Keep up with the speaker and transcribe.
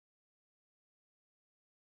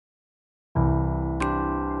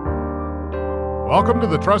Welcome to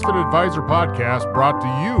the Trusted Advisor Podcast, brought to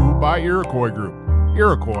you by Iroquois Group.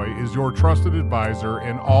 Iroquois is your trusted advisor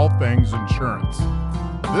in all things insurance.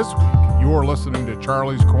 This week, you are listening to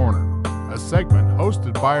Charlie's Corner, a segment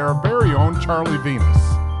hosted by our very own Charlie Venus.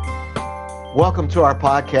 Welcome to our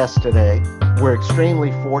podcast today. We're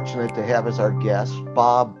extremely fortunate to have as our guest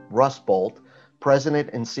Bob Rusbolt, President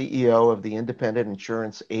and CEO of the Independent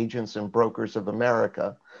Insurance Agents and Brokers of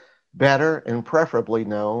America, better and preferably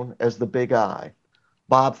known as the Big I.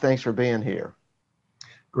 Bob, thanks for being here.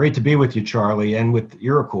 Great to be with you, Charlie, and with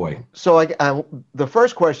Iroquois. So the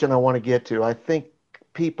first question I want to get to, I think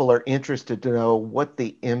people are interested to know what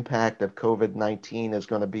the impact of COVID-19 is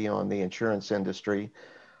going to be on the insurance industry,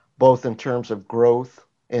 both in terms of growth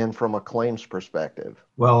and from a claims perspective.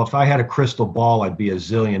 Well, if I had a crystal ball, I'd be a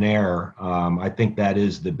zillionaire. I think that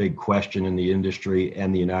is the big question in the industry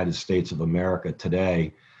and the United States of America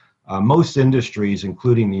today. Most industries,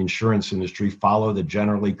 including the insurance industry, follow the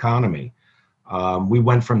general economy. We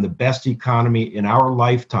went from the best economy in our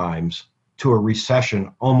lifetimes to a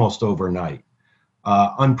recession almost overnight,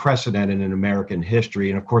 unprecedented in American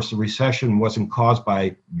history. And of course, the recession wasn't caused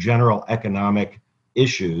by general economic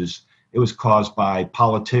issues. It was caused by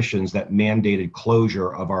politicians that mandated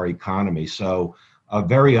closure of our economy. So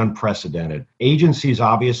very unprecedented. Agencies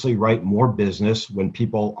obviously write more business when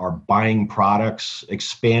people are buying products,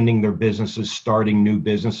 expanding their businesses, starting new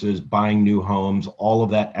businesses, buying new homes. All of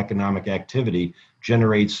that economic activity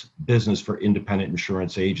generates business for independent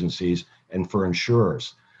insurance agencies and for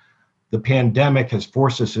insurers. The pandemic has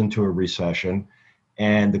forced us into a recession.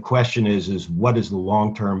 And the question is what is the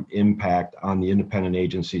long-term impact on the independent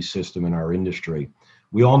agency system in our industry?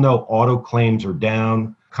 We all know auto claims are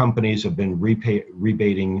down. Companies have been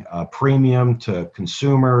rebating premium to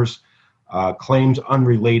consumers. Claims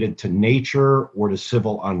unrelated to nature or to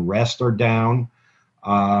civil unrest are down.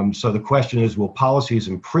 So the question is, will policies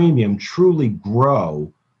and premium truly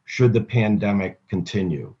grow should the pandemic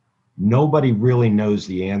continue? Nobody really knows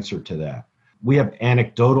the answer to that. We have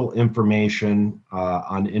anecdotal information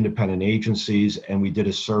on independent agencies, and we did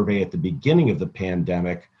a survey at the beginning of the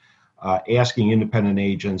pandemic asking independent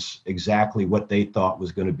agents exactly what they thought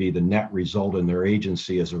was going to be the net result in their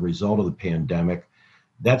agency as a result of the pandemic.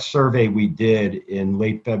 That survey we did in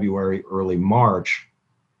late February, early March,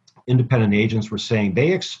 independent agents were saying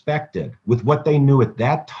they expected, with what they knew at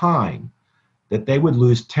that time, that they would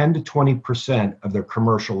lose 10 to 20% of their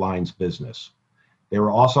commercial lines business. They were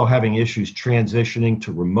also having issues transitioning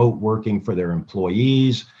to remote working for their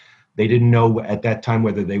employees. They didn't know at that time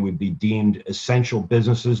whether they would be deemed essential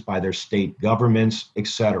businesses by their state governments,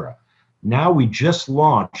 etc. Now we just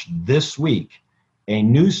launched this week a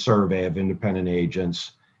new survey of independent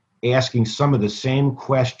agents asking some of the same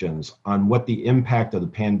questions on what the impact of the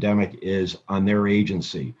pandemic is on their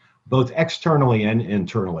agency, both externally and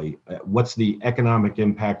internally. What's the economic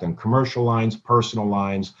impact on commercial lines, personal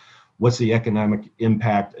lines? What's the economic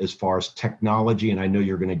impact as far as technology? And I know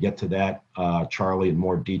you're going to get to that, Charlie, in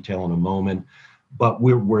more detail in a moment. But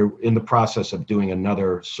we're in the process of doing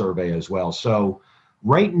another survey as well. So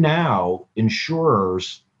right now,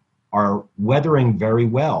 insurers are weathering very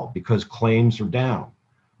well because claims are down.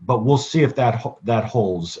 But we'll see if that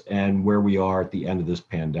holds and where we are at the end of this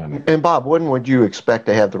pandemic. And Bob, when would you expect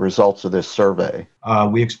to have the results of this survey?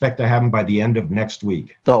 We expect to have them by the end of next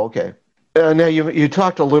week. Oh, okay. Now, you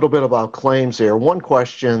talked a little bit about claims there. One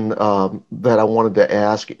question that I wanted to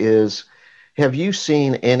ask is, have you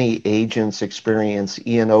seen any agents experience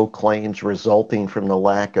E&O claims resulting from the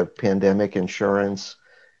lack of pandemic insurance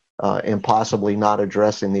and possibly not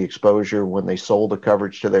addressing the exposure when they sold the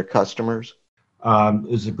coverage to their customers?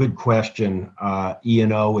 It's a good question.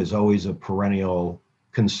 E&O is always a perennial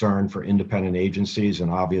concern for independent agencies and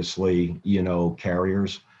obviously E&O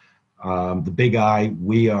carriers. The Big I,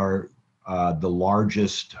 we are the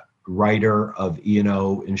largest writer of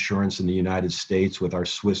E&O insurance in the United States with our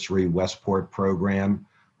Swiss Re Westport program.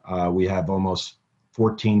 We have almost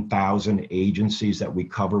 14,000 agencies that we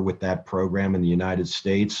cover with that program in the United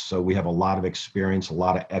States. So we have a lot of experience, a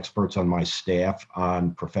lot of experts on my staff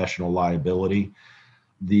on professional liability.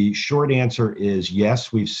 The short answer is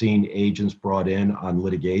yes, we've seen agents brought in on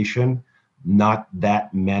litigation. Not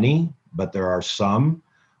that many, but there are some.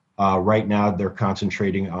 Right now, they're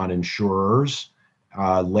concentrating on insurers.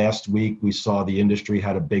 Last week, we saw the industry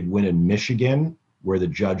had a big win in Michigan, where the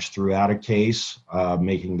judge threw out a case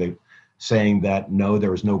saying that no,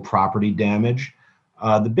 there was no property damage.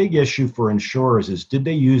 The big issue for insurers is, did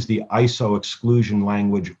they use the ISO exclusion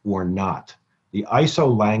language or not? The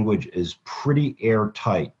ISO language is pretty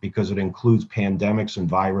airtight because it includes pandemics and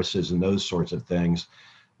viruses and those sorts of things.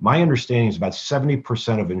 My understanding is about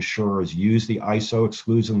 70% of insurers use the ISO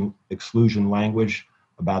exclusion language.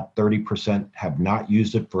 About 30% have not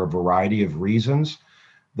used it for a variety of reasons.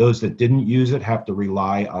 Those that didn't use it have to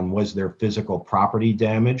rely on was there physical property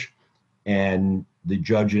damage, and the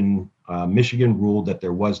judge in Michigan ruled that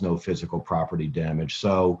there was no physical property damage.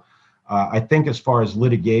 So I think as far as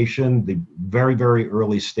litigation, the very, very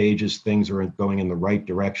early stages, things are going in the right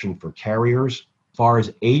direction for carriers. As far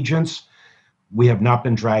as agents, we have not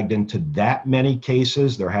been dragged into that many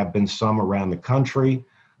cases. There have been some around the country.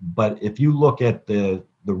 But if you look at the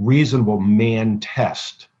reasonable man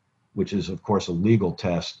test, which is, of course, a legal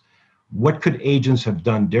test, what could agents have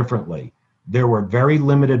done differently? There were very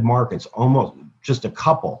limited markets, almost just a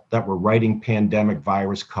couple, that were writing pandemic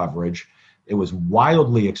virus coverage. It was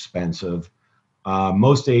wildly expensive.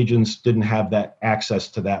 Most agents didn't have that access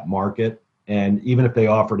to that market. And even if they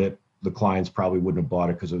offered it, the clients probably wouldn't have bought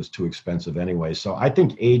it because it was too expensive anyway. So I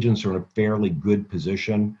think agents are in a fairly good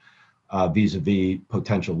position vis-a-vis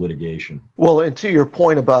potential litigation. Well, and to your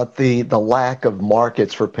point about the lack of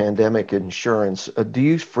markets for pandemic insurance, do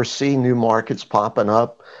you foresee new markets popping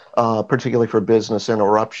up, particularly for business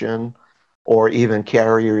interruption, or even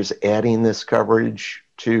carriers adding this coverage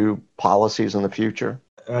to policies in the future?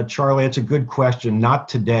 Charlie, it's a good question. Not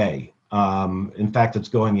today. In fact, it's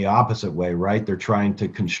going the opposite way, right? They're trying to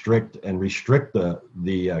constrict and restrict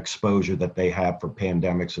the exposure that they have for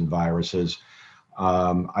pandemics and viruses.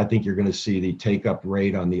 I think you're going to see the take-up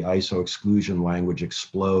rate on the ISO exclusion language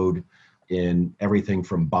explode in everything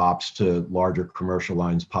from BOPs to larger commercial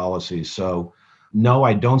lines policies. So, no,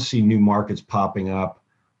 I don't see new markets popping up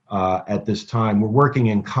at this time. We're working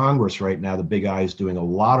in Congress right now. The Big I is doing a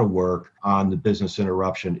lot of work on the business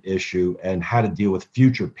interruption issue and how to deal with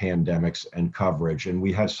future pandemics and coverage. And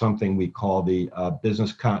we have something we call the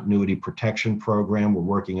Business Continuity Protection Program we're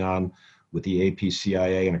working on with the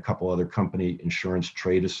APCIA and a couple other company insurance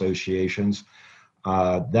trade associations.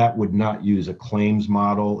 That would not use a claims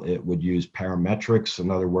model. It would use parametrics. In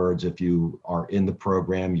other words, if you are in the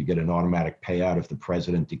program, you get an automatic payout if the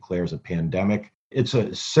president declares a pandemic. It's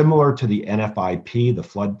similar to the NFIP, the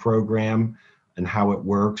flood program, and how it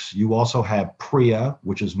works. You also have PRIA,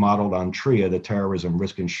 which is modeled on TRIA, the Terrorism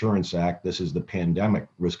Risk Insurance Act. This is the Pandemic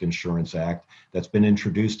Risk Insurance Act that's been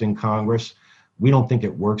introduced in Congress. We don't think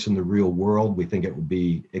it works in the real world. We think it would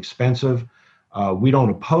be expensive. We don't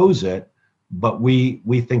oppose it, but we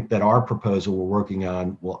think that our proposal we're working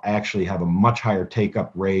on will actually have a much higher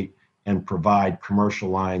take-up rate and provide commercial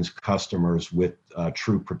lines customers with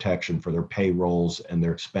true protection for their payrolls and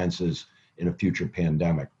their expenses in a future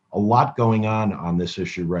pandemic. A lot going on this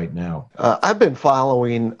issue right now. I've been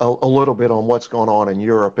following a little bit on what's going on in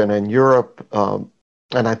Europe, and in Europe,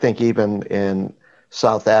 and I think even in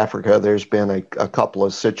South Africa, there's been a couple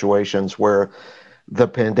of situations where the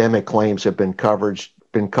pandemic claims have been covered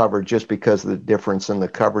just because of the difference in the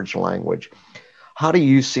coverage language. How do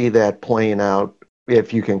you see that playing out?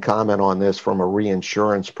 If you can comment on this from a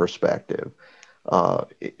reinsurance perspective, do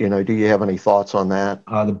you have any thoughts on that?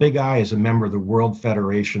 The Big I is a member of the World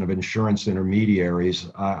Federation of Insurance Intermediaries.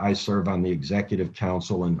 I serve on the executive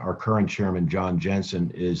council, and our current chairman, John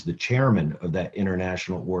Jensen, is the chairman of that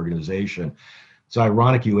international organization. It's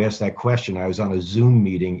ironic you asked that question. I was on a Zoom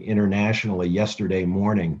meeting internationally yesterday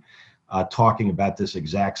morning talking about this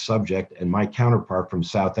exact subject, and my counterpart from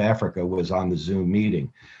South Africa was on the Zoom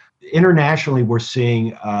meeting. Internationally, we're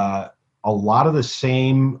seeing a lot of the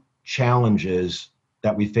same challenges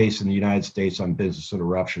that we face in the United States on business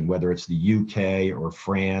interruption, whether it's the UK or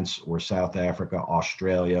France or South Africa,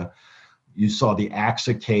 Australia. You saw the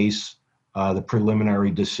AXA case, the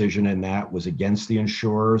preliminary decision in that was against the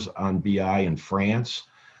insurers on BI in France.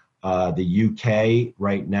 The UK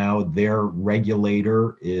right now, their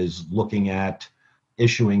regulator is looking at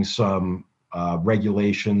issuing some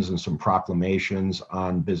regulations and some proclamations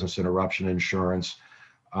on business interruption insurance.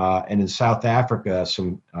 And in South Africa,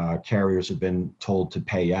 some carriers have been told to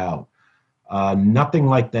pay out. Nothing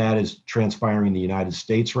like that is transpiring in the United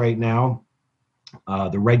States right now.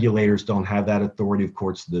 The regulators don't have that authority. Of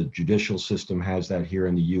course, the judicial system has that here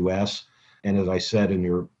in the U.S. And as I said in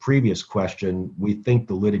your previous question, we think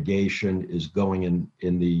the litigation is going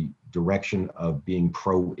in the direction of being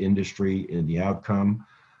pro-industry in the outcome.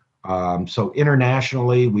 So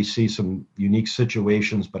internationally, we see some unique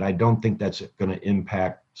situations, but I don't think that's going to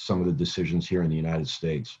impact some of the decisions here in the United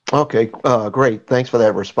States. Okay, great. Thanks for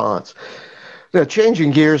that response. Now,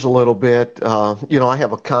 changing gears a little bit, I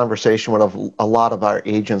have a conversation with a lot of our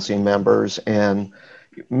agency members, and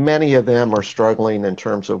many of them are struggling in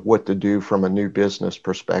terms of what to do from a new business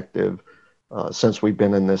perspective since we've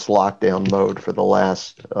been in this lockdown mode for the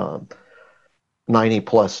last 90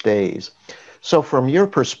 plus days. So from your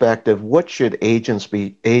perspective, what should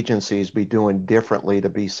agencies be doing differently to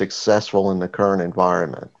be successful in the current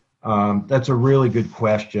environment? That's a really good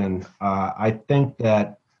question. I think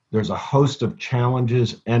that there's a host of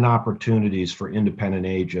challenges and opportunities for independent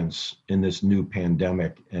agents in this new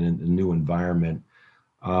pandemic and in the new environment.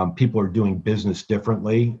 People are doing business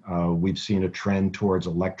differently. We've seen a trend towards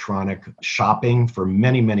electronic shopping for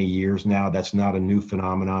many, many years now. That's not a new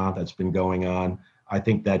phenomenon that's been going on. I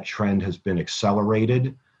think that trend has been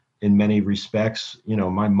accelerated in many respects. You know,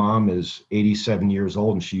 my mom is 87 years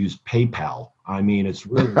old and she used PayPal. I mean, it's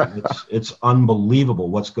really, it's unbelievable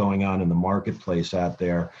what's going on in the marketplace out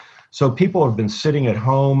there. So people have been sitting at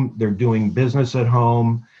home, they're doing business at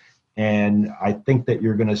home, and I think that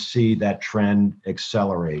you're going to see that trend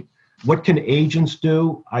accelerate. What can agents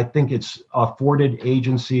do? I think it's afforded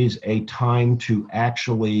agencies a time to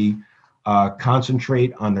actually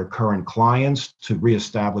concentrate on their current clients, to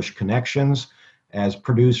reestablish connections as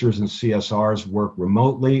producers and CSRs work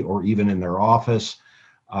remotely or even in their office,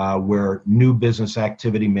 where new business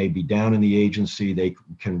activity may be down in the agency. They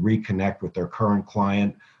can reconnect with their current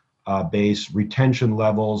client base. Retention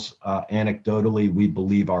levels, anecdotally, we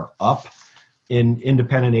believe are up in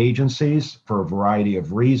independent agencies for a variety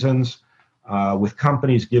of reasons, with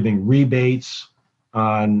companies giving rebates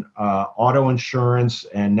on auto insurance,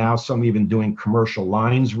 and now some even doing commercial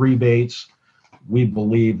lines rebates. We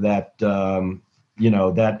believe that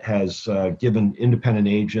that has given independent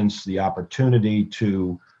agents the opportunity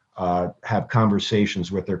to have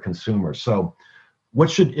conversations with their consumers. So what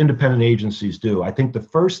should independent agencies do? I think the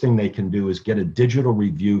first thing they can do is get a digital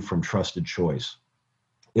review from Trusted Choice.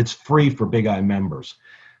 It's free for Big I members.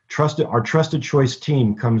 Our Trusted Choice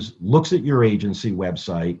team looks at your agency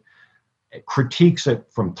website, critiques it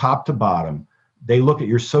from top to bottom. They look at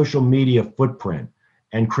your social media footprint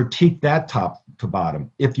and critique that top to bottom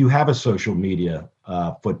if you have a social media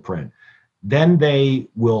footprint. Then they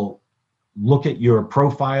will look at your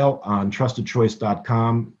profile on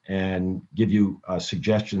trustedchoice.com and give you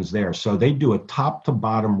suggestions there. So they do a top to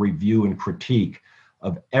bottom review and critique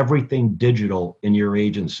of everything digital in your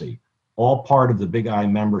agency, all part of the Big I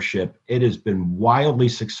membership. It has been wildly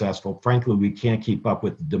successful. Frankly, we can't keep up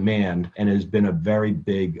with the demand, and it has been a very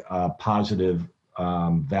big positive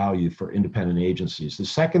value for independent agencies. The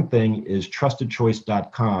second thing is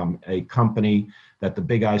trustedchoice.com, a company that the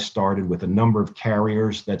Big I started with a number of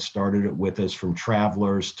carriers that started it with us, from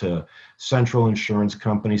Travelers to Central Insurance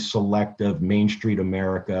Company, Selective, Main Street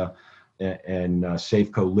America, and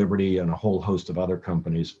Safeco Liberty, and a whole host of other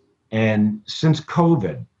companies. And since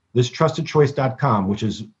COVID, this trustedchoice.com, which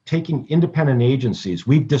is taking independent agencies,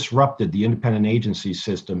 we've disrupted the independent agency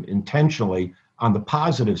system intentionally on the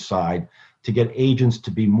positive side to get agents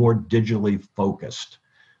to be more digitally focused.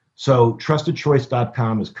 So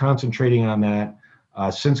trustedchoice.com is concentrating on that.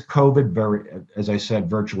 Since COVID, as I said,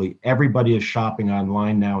 virtually everybody is shopping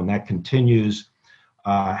online now, and that continues.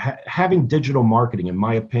 Having digital marketing, in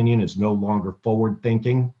my opinion, is no longer forward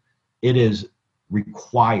thinking. It is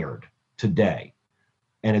required today,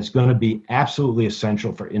 and it's going to be absolutely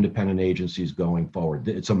essential for independent agencies going forward.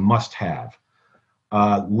 It's a must-have.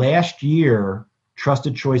 Last year,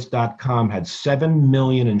 trustedchoice.com had 7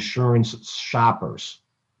 million insurance shoppers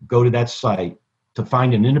go to that site to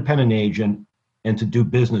find an independent agent and to do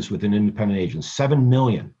business with an independent agent. 7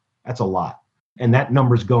 million, that's a lot. And that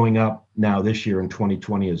number's going up now this year in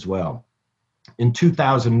 2020 as well. In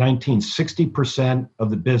 2019, 60% of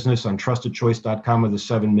the business on trustedchoice.com of the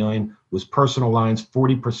 7 million was personal lines,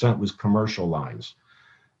 40% was commercial lines.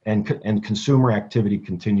 And consumer activity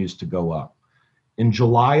continues to go up. In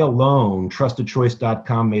July alone,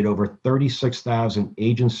 trustedchoice.com made over 36,000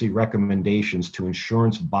 agency recommendations to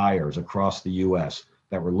insurance buyers across the US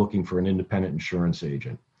that were looking for an independent insurance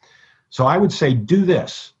agent. So I would say do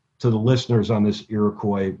this to the listeners on this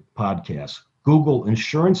Iroquois podcast. Google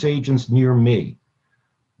insurance agents near me.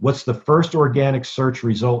 What's the first organic search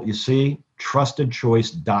result you see?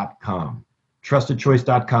 Trustedchoice.com.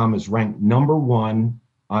 Trustedchoice.com is ranked number one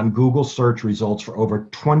on Google search results for over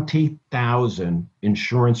 20,000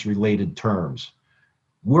 insurance-related terms.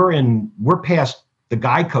 We're past the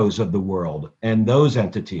Geicos of the world and those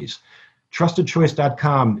entities.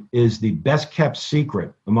 TrustedChoice.com is the best kept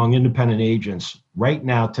secret among independent agents right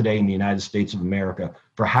now today in the United States of America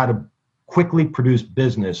for how to quickly produce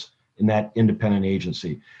business in that independent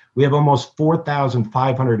agency. We have almost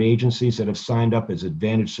 4,500 agencies that have signed up as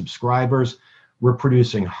Advantage subscribers. We're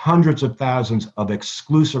producing hundreds of thousands of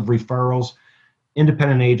exclusive referrals.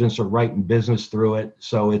 Independent agents are writing business through it.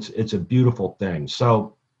 So it's a beautiful thing.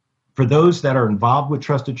 So For those that are involved with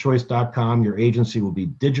TrustedChoice.com, your agency will be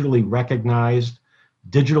digitally recognized,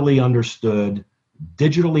 digitally understood,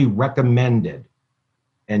 digitally recommended,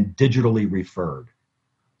 and digitally referred.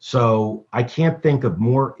 So I can't think of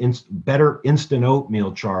better instant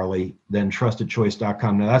oatmeal, Charlie, than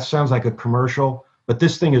TrustedChoice.com. Now that sounds like a commercial, but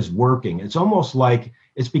this thing is working. It's almost like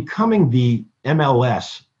it's becoming the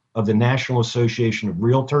MLS of the National Association of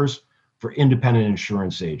Realtors for independent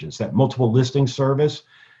insurance agents, that multiple listing service.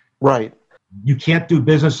 Right. You can't do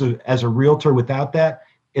business as a realtor without that.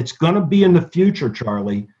 It's going to be in the future,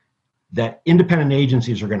 Charlie, that independent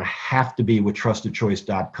agencies are going to have to be with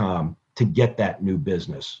TrustedChoice.com to get that new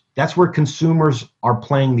business. That's where consumers are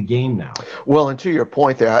playing the game now. Well, and to your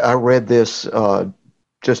point there, I read this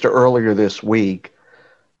just earlier this week,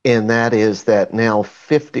 and that is that now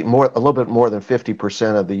a little bit more than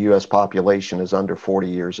 50% of the U.S. population is under 40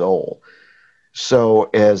 years old.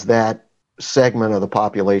 So as that segment of the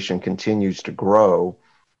population continues to grow,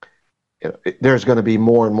 there's going to be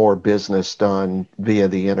more and more business done via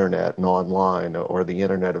the internet and online, or the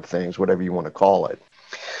Internet of Things, whatever you want to call it.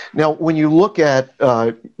 Now, when you look at,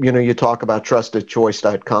 you talk about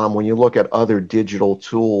TrustedChoice.com, when you look at other digital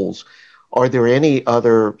tools, are there any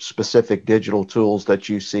other specific digital tools that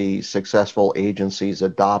you see successful agencies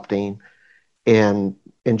adopting? And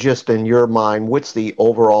just in your mind, what's the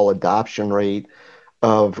overall adoption rate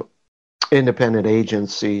of independent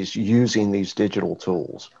agencies using these digital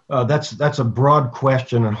tools? That's a broad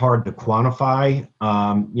question and hard to quantify.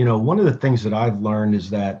 One of the things that I've learned is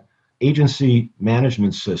that agency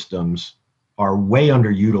management systems are way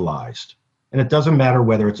underutilized. And it doesn't matter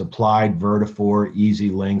whether it's Applied, Vertafore,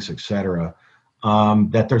 EasyLinks, et cetera,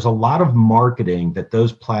 that there's a lot of marketing that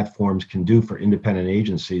those platforms can do for independent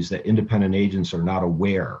agencies that independent agents are not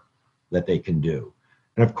aware that they can do.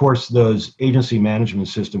 And of course, those agency management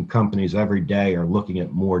system companies every day are looking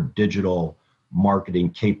at more digital marketing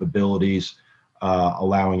capabilities,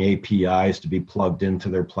 allowing APIs to be plugged into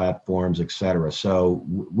their platforms, et cetera. So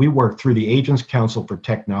we work through the Agents Council for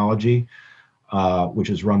Technology, which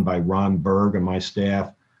is run by Ron Berg and my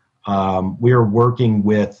staff. We are working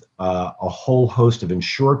with a whole host of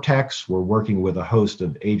insurtechs. We're working with a host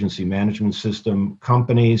of agency management system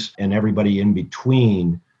companies and everybody in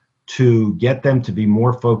between to get them to be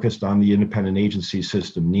more focused on the independent agency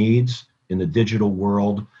system needs in the digital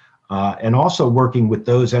world, and also working with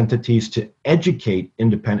those entities to educate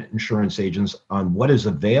independent insurance agents on what is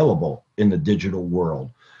available in the digital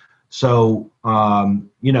world. So,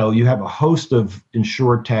 you have a host of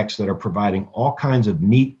insurtechs that are providing all kinds of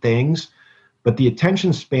neat things, but the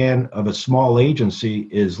attention span of a small agency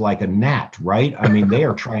is like a gnat, right? I mean, they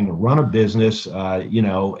are trying to run a business,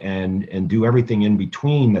 and do everything in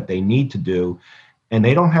between that they need to do. And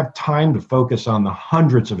they don't have time to focus on the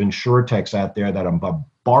hundreds of insurtechs out there that are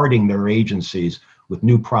bombarding their agencies with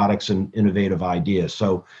new products and innovative ideas.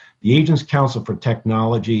 So the Agents Council for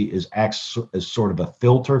Technology acts as sort of a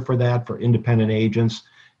filter for that, for independent agents,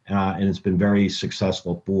 and it's been very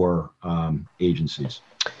successful for agencies.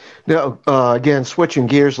 Now, again, switching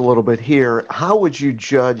gears a little bit here, how would you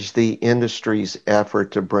judge the industry's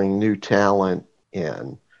effort to bring new talent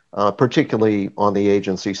in, particularly on the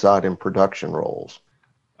agency side in production roles?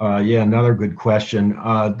 Another good question.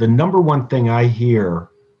 The number one thing I hear,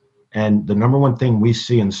 and the number one thing we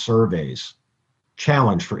see in surveys,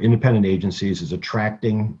 challenge for independent agencies is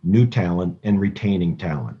attracting new talent and retaining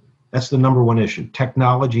talent. That's the number one issue.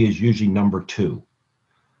 Technology is usually number two.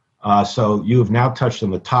 So you have now touched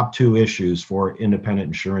on the top two issues for independent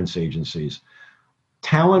insurance agencies.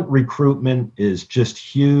 Talent recruitment is just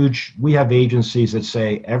huge. We have agencies that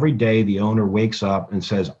say every day the owner wakes up and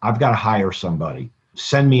says, I've got to hire somebody.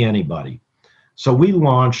 Send me anybody. So we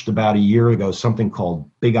launched about a year ago something called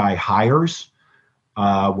Big Eye Hires.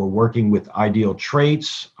 We're working with Ideal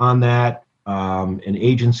Traits on that, and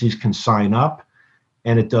agencies can sign up.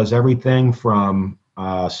 And it does everything from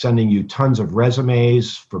sending you tons of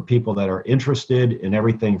resumes for people that are interested in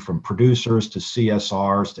everything from producers to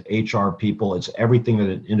CSRs to HR people. It's everything that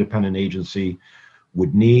an independent agency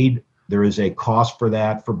would need. There is a cost for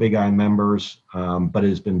that for Big Eye members, but it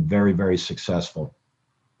has been very, very successful.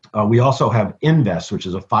 We also have Invest, which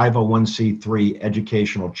is a 501c3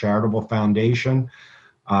 educational charitable foundation.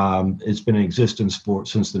 It's been in existence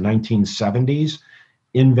since the 1970s.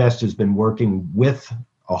 Invest has been working with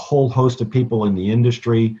a whole host of people in the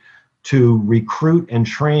industry to recruit and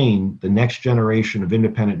train the next generation of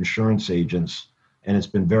independent insurance agents, and it's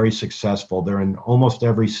been very successful. They're in almost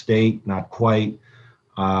every state, not quite,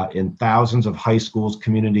 in thousands of high schools,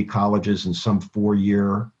 community colleges, and some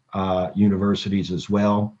four-year universities as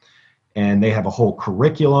well. and they have a whole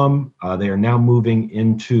curriculum. They are now moving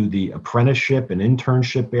into the apprenticeship and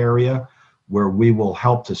internship area, where we will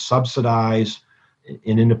help to subsidize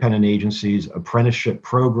in independent agencies apprenticeship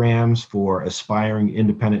programs for aspiring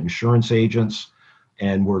independent insurance agents.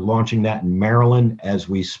 And we're launching that in Maryland as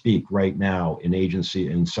we speak right now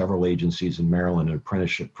in several agencies in Maryland, an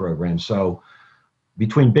apprenticeship program. So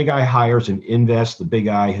between Big I Hires and Invest, the Big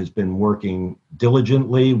I has been working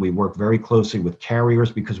diligently. We work very closely with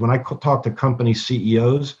carriers, because when I talk to company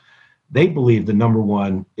CEOs, they believe the number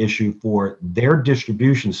one issue for their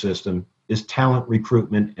distribution system is talent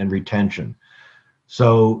recruitment and retention.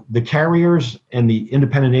 So the carriers and the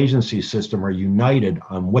independent agency system are united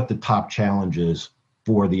on what the top challenge is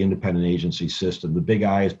for the independent agency system. The Big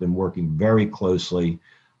I has been working very closely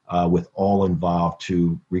with all involved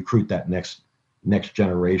to recruit that next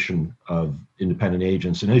generation of independent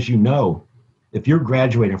agents. And as you know, if you're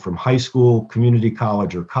graduating from high school, community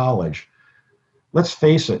college, or college, let's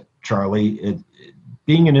face it, Charlie,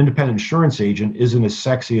 being an independent insurance agent isn't as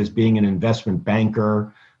sexy as being an investment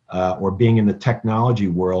banker or being in the technology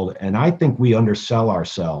world. And I think we undersell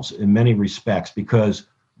ourselves in many respects, because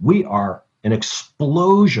we are an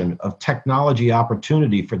explosion of technology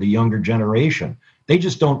opportunity for the younger generation. They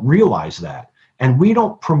just don't realize that. And we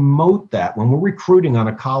don't promote that when we're recruiting on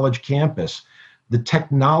a college campus. The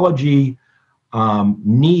technology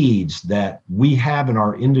needs that we have in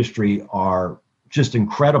our industry are just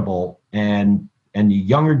incredible. And the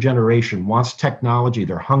younger generation wants technology.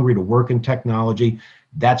 They're hungry to work in technology.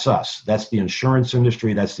 That's us. That's the insurance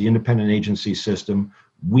industry. That's the independent agency system.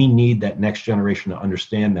 We need that next generation to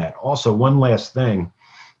understand that. Also, one last thing,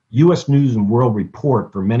 U.S. News and World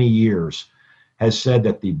Report for many years has said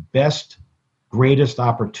that the greatest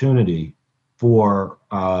opportunity for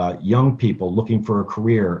young people looking for a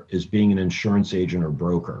career is being an insurance agent or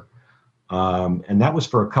broker. And that was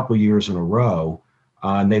for a couple of years in a row.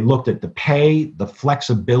 And they looked at the pay, the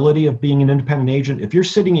flexibility of being an independent agent. If you're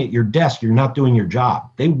sitting at your desk, you're not doing your job.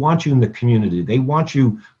 They want you in the community. They want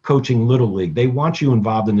you coaching Little League. They want you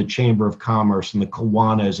involved in the Chamber of Commerce and the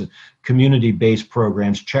Kiwanis and community-based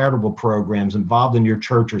programs, charitable programs, involved in your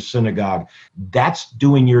church or synagogue. That's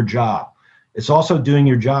doing your job. It's also doing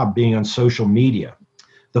your job being on social media.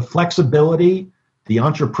 The flexibility, the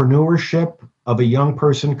entrepreneurship of a young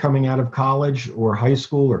person coming out of college or high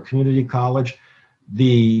school or community college,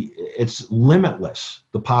 it's limitless,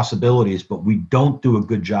 the possibilities, but we don't do a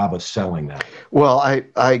good job of selling that. Well,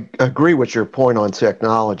 I agree with your point on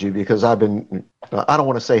technology, because I don't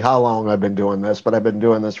want to say how long I've been doing this, but I've been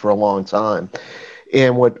doing this for a long time.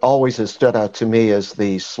 And what always has stood out to me is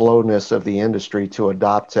the slowness of the industry to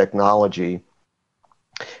adopt technology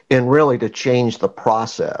and really to change the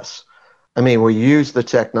process. I mean, we use the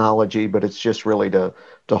technology, but it's just really to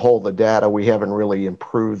hold the data. We haven't really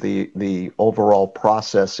improved the overall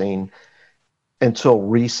processing until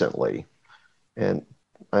recently. And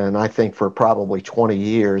I think for probably 20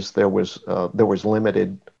 years, there was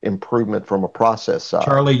limited improvement from a process side.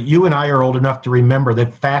 Charlie, you and I are old enough to remember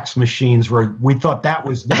that fax machines we thought that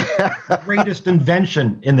was the greatest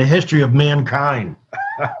invention in the history of mankind.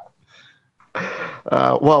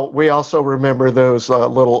 Well, we also remember those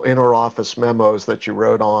little inter-office memos that you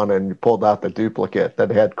wrote on and you pulled out the duplicate that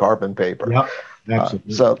had carbon paper. Yep,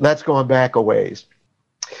 absolutely. So that's going back a ways.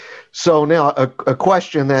 So now a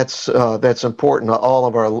question that's important to all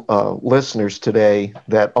of our listeners today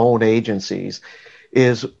that own agencies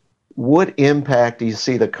is, what impact do you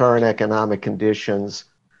see the current economic conditions,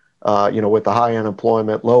 with the high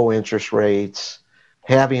unemployment, low interest rates,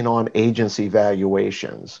 having on agency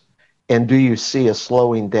valuations? And do you see a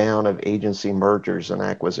slowing down of agency mergers and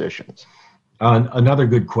acquisitions? Another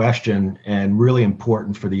good question, and really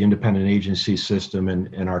important for the independent agency system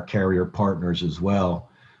and our carrier partners as well.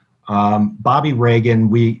 Bobby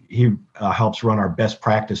Reagan, he helps run our best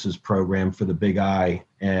practices program for the Big I.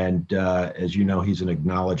 And as you know, he's an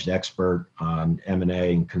acknowledged expert on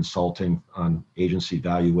M&A and consulting on agency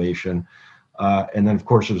valuation. And then, of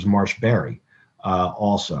course, there's Marsh Berry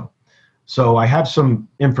also. So I have some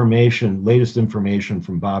latest information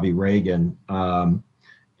from Bobby Reagan.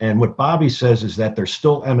 And what Bobby says is that there's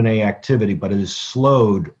still M&A activity, but it is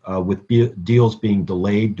slowed with deals being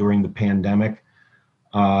delayed during the pandemic.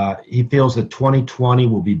 He feels that 2020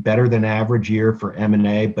 will be better than average year for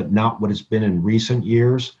M&A, but not what it's been in recent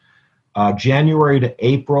years. January to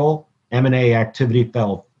April, M&A activity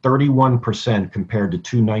fell 31% compared to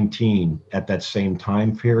 2019 at that same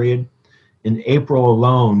time period. In April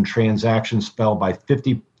alone, transactions fell by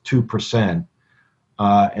 52%,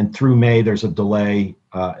 and through May, there's a delay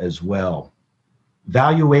as well.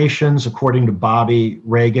 Valuations, according to Bobby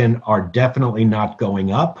Reagan, are definitely not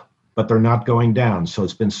going up, but they're not going down. So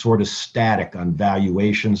it's been sort of static on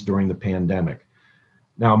valuations during the pandemic.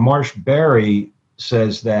 Now, Marsh Berry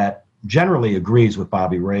says that generally agrees with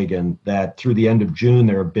Bobby Reagan that through the end of June,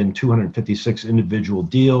 there have been 256 individual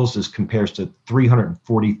deals. This compares to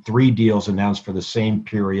 343 deals announced for the same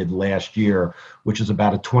period last year, which is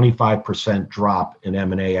about a 25% drop in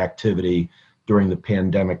M&A activity during the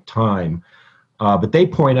pandemic time. But they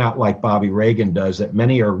point out, like Bobby Reagan does, that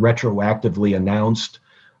many are retroactively announced.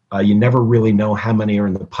 You never really know how many are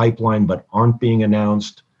in the pipeline but aren't being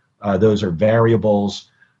announced. Those are variables.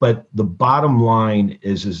 But the bottom line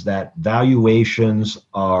is that valuations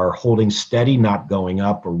are holding steady, not going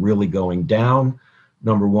up or really going down,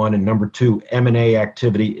 number one. And number two, M&A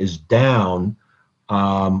activity is down.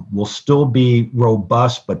 Will still be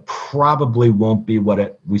robust, but probably won't be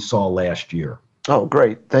what we saw last year. Oh,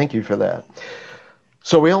 great. Thank you for that.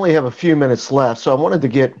 So we only have a few minutes left. So I wanted to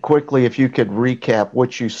get quickly, if you could recap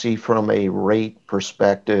what you see from a rate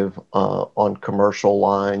perspective on commercial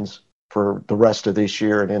lines for the rest of this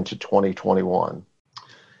year and into 2021.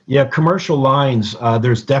 Yeah, commercial lines,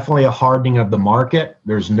 there's definitely a hardening of the market.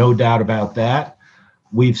 There's no doubt about that.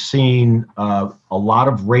 We've seen a lot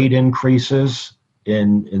of rate increases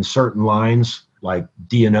in certain lines like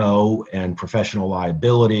D&O and professional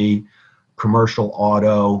liability, commercial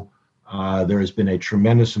auto. There has been a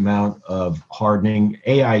tremendous amount of hardening.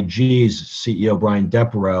 AIG's CEO, Brian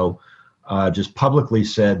Depereaux, just publicly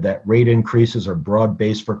said that rate increases are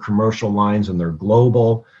broad-based for commercial lines and they're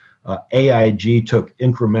global. AIG took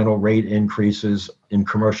incremental rate increases in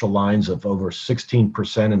commercial lines of over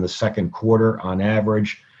 16% in the second quarter on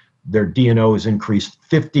average. Their D&O has increased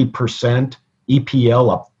 50%,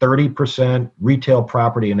 EPL up 30%, retail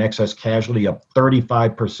property and excess casualty up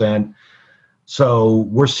 35%. So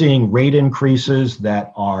we're seeing rate increases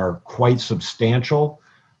that are quite substantial.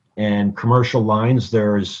 And commercial lines,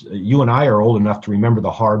 you and I are old enough to remember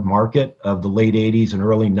the hard market of the late 80s and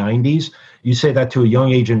early 90s. You say that to a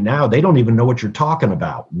young agent now, they don't even know what you're talking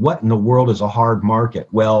about. What in the world is a hard market?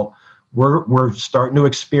 Well, we're starting to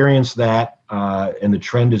experience that, and the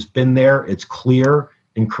trend has been there. It's clear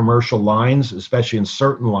in commercial lines, especially in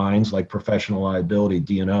certain lines like professional liability,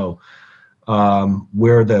 D&O,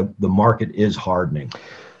 where the market is hardening.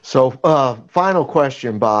 So final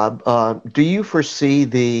question, Bob. Do you foresee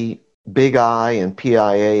the Big I and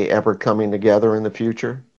PIA ever coming together in the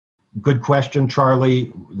future? Good question,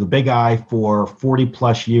 Charlie. The Big I for 40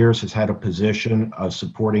 plus years has had a position of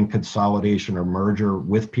supporting consolidation or merger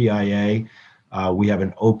with PIA. We have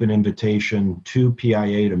an open invitation to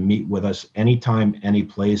PIA to meet with us anytime, any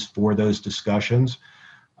place for those discussions.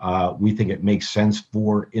 We think it makes sense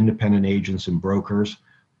for independent agents and brokers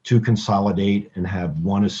to consolidate and have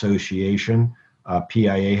one association.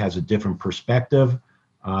 PIA has a different perspective,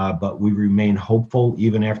 but we remain hopeful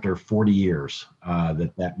even after 40 years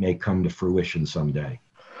that may come to fruition someday.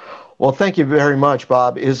 Well, thank you very much,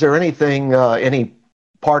 Bob. Is there anything, any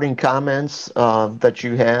parting comments that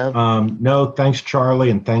you have? No, thanks, Charlie,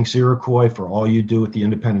 and thanks, Iroquois, for all you do with the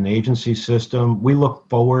independent agency system. We look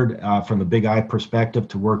forward from the Big I perspective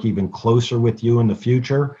to work even closer with you in the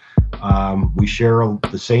future. We share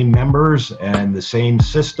the same members and the same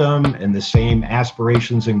system and the same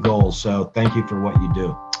aspirations and goals. So thank you for what you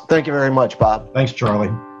do. Thank you very much, Bob. Thanks, Charlie.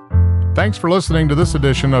 Thanks for listening to this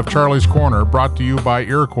edition of Charlie's Corner, brought to you by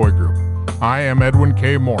Iroquois Group. I am Edwin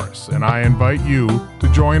K. Morris, and I invite you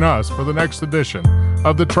to join us for the next edition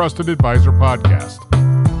of the Trusted Advisor Podcast.